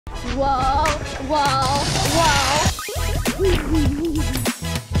Whoa, whoa, whoa.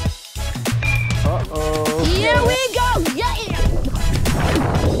 Uh-oh. Here we go. Yeah.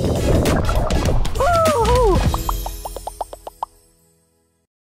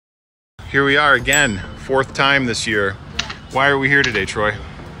 Here we are again, 4th time this year. Why are we here today, Troy?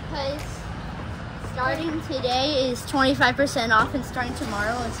 Because starting today is 25% off and starting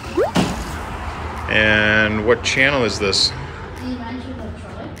tomorrow is And what channel is this? The Adventures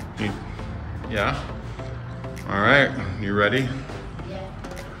of Troy. Yeah? All right, you ready? Yeah.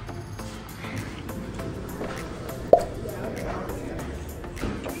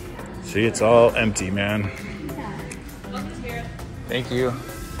 See, it's all empty, man. Thank you.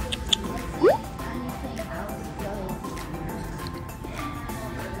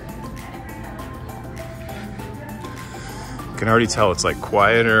 Can already tell it's like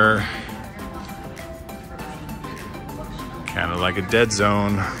quieter, kind of like a dead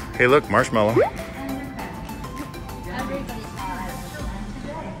zone. Hey, look, marshmallow.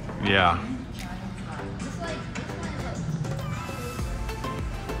 Yeah.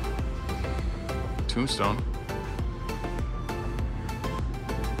 Tombstone.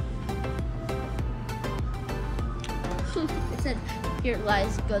 It said, here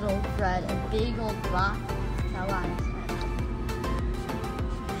lies good old Fred, a big old rock that lies.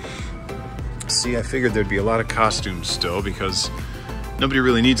 See, I figured there'd be a lot of costumes still because nobody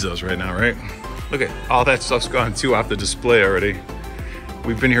really needs those right now, right? Look at all that stuff's gone too off the display already.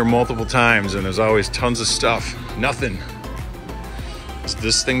 We've been here multiple times and there's always tons of stuff. Nothing. Does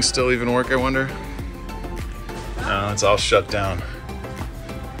this thing still even work, I wonder? No, it's all shut down.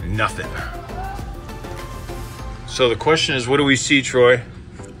 Nothing. So the question is, what do we see, Troy?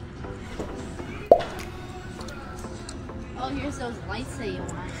 Oh, here's those lights that you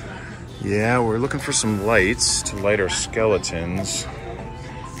want. Yeah, we're looking for some lights to light our skeletons.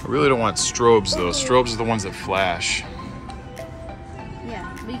 I really don't want strobes though. Strobes are the ones that flash. Yeah,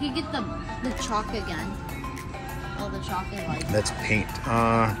 we could get the chalk again. All the chalk and lights. That's paint.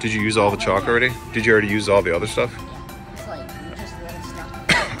 Did you use all the chalk already? Did you already use all the other stuff? It's like just little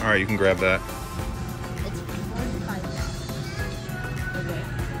stuff. All right, you can grab that. It's 45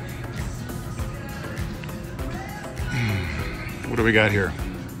 cents. What do we got here?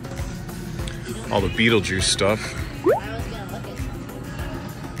 All the Beetlejuice stuff. I was gonna look at something.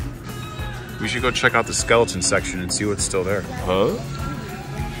 We should go check out the skeleton section and see what's still there. Huh?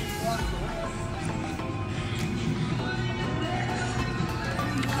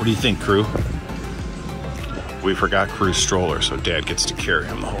 What do you think, crew? We forgot Crew's stroller, so Dad gets to carry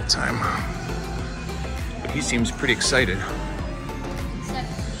him the whole time. But he seems pretty excited.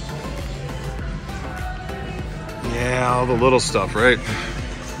 Yeah, all the little stuff, right?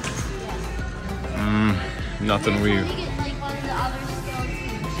 Nothing we... We get like one of the other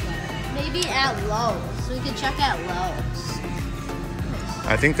skeletons. Maybe at Lowe's. So we could check at Lowe's.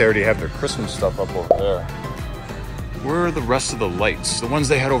 I think they already have their Christmas stuff up over there. Where are the rest of the lights? The ones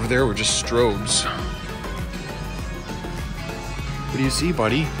they had over there were just strobes. What do you see,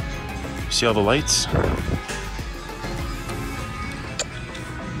 buddy? See all the lights?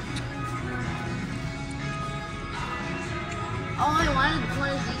 Oh, I wanted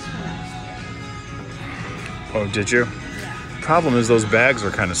one of these for next year. Oh, did you? Yeah. Problem is those bags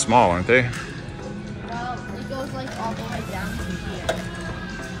are kind of small, aren't they? Well, it goes like all the way down to here.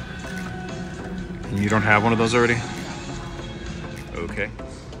 And you don't have one of those already? Okay.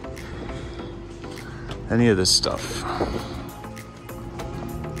 Any of this stuff?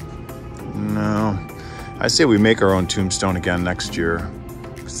 No. I say we make our own tombstone again next year,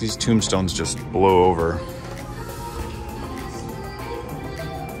 because these tombstones just blow over.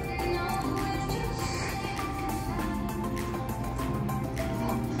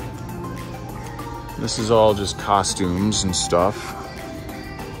 This is all just costumes and stuff.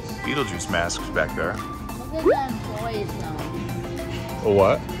 Beetlejuice masks back there. Look at them boys though. A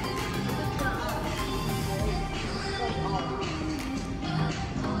what?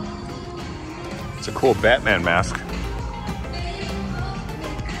 It's a cool Batman mask.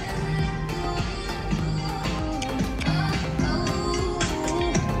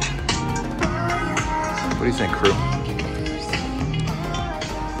 What do you think, crew?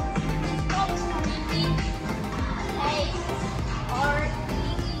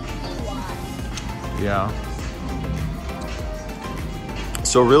 Yeah.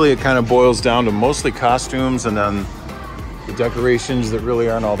 So really it kind of boils down to mostly costumes and then the decorations that really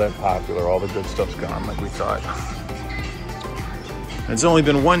aren't all that popular. All the good stuff's gone like we thought. It's only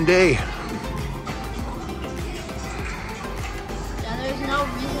been one day. Yeah, there's no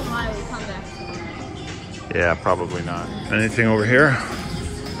reason why we come back to it. Yeah, probably not. Anything over here?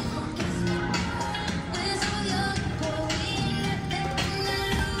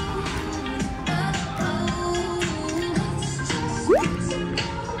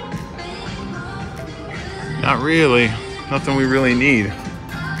 Not really. Nothing we really need.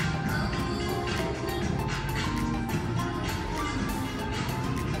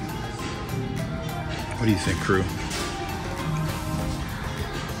 What do you think, crew?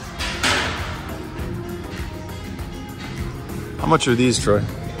 How much are these, Troy?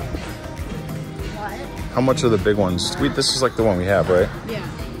 What? How much are the big ones? This is like the one we have, right? Yeah.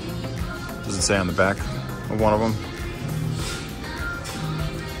 Does it say on the back of one of them?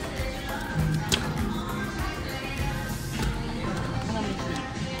 Let me see.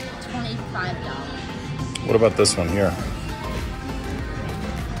 $25. What about this one here?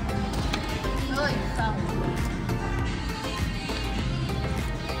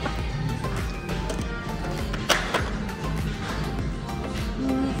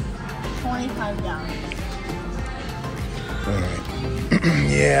 $25. All right.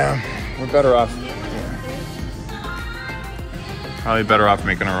 Yeah, we're better off. Probably better off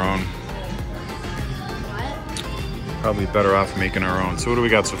making our own. What? Probably better off making our own. So what do we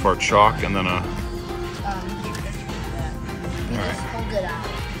got so far? Chalk and then a... You just hold it out.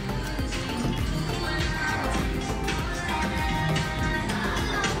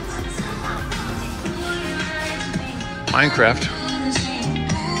 Minecraft.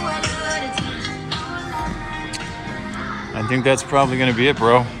 I think that's probably gonna be it,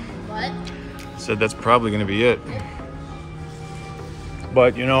 bro. What? Said that's probably gonna be it.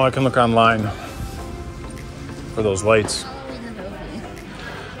 But you know, I can look online for those lights. Halloween the movie.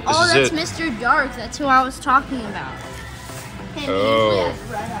 This Oh, is that's it. Mr. Dark. That's who I was talking about. Him, he Oh. usually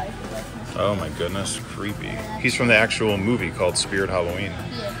has red eyes, but that's Mr. Oh my goodness, creepy. He's from the actual movie called Spirit Halloween.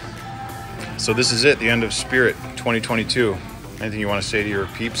 Yeah. So this is it, the end of Spirit 2022. Anything you want to say to your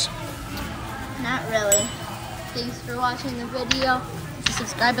peeps? Not really. Thanks for watching the video. Hit the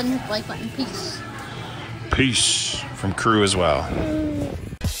subscribe button, hit the like button. Peace. Peace from crew as well.